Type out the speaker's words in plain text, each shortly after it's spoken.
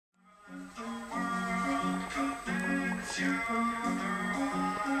Okay,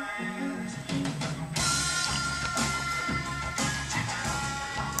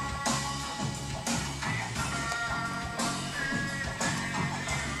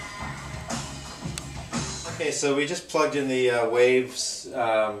 so we just plugged in the Waves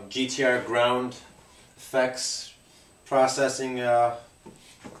GTR Ground effects processing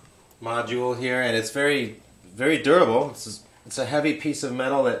module here, and it's very durable. It's a heavy piece of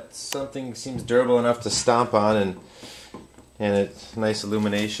metal that something seems durable enough to stomp on, and it's nice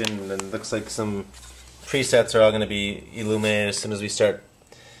illumination, and it looks like some presets are all going to be illuminated as soon as we start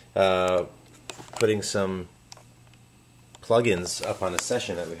putting some plugins up on the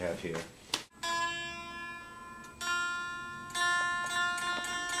session that we have here.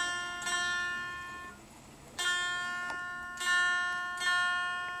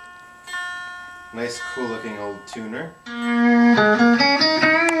 Nice, cool looking old tuner.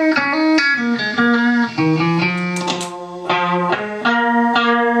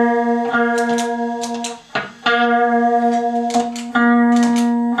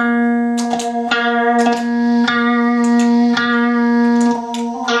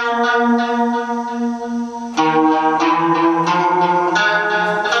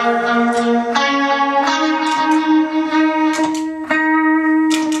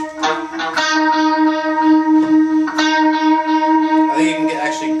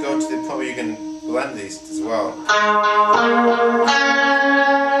 Blend these as well.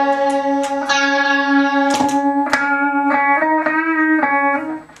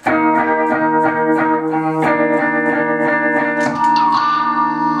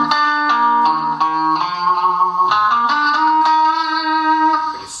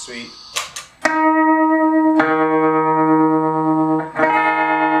 Pretty sweet.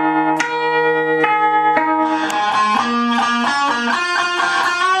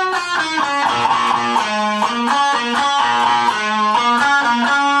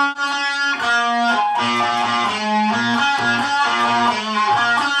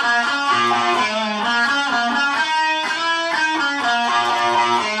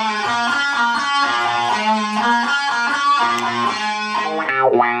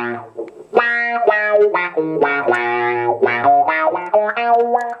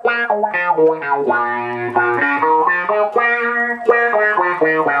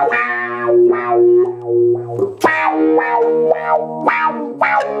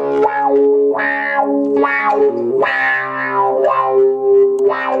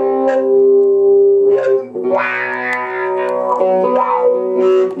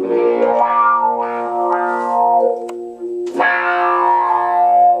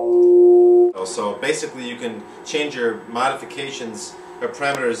 So basically you can change your modifications or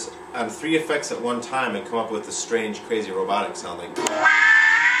parameters on 3 effects at one time and come up with a strange, crazy robotic sounding.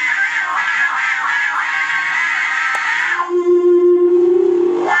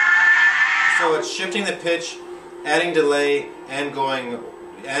 So it's shifting the pitch, adding delay, and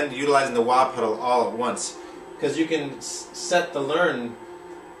utilizing the wah pedal all at once. Because you can set the learn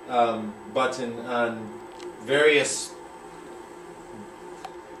button on various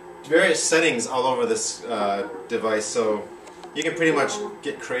settings all over this device, so you can pretty much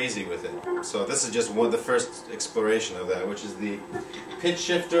get crazy with it. So this is just the first exploration of that, which is the pitch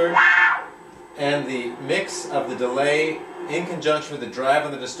shifter and the mix of the delay in conjunction with the drive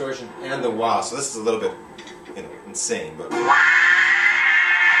and the distortion and the wah. So this is a little bit, insane, but.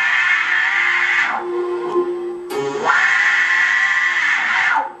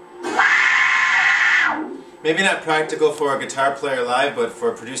 Maybe not practical for a guitar player live, but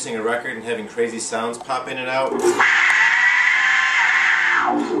for producing a record and having crazy sounds pop in and out,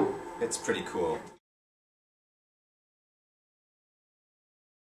 it's pretty cool.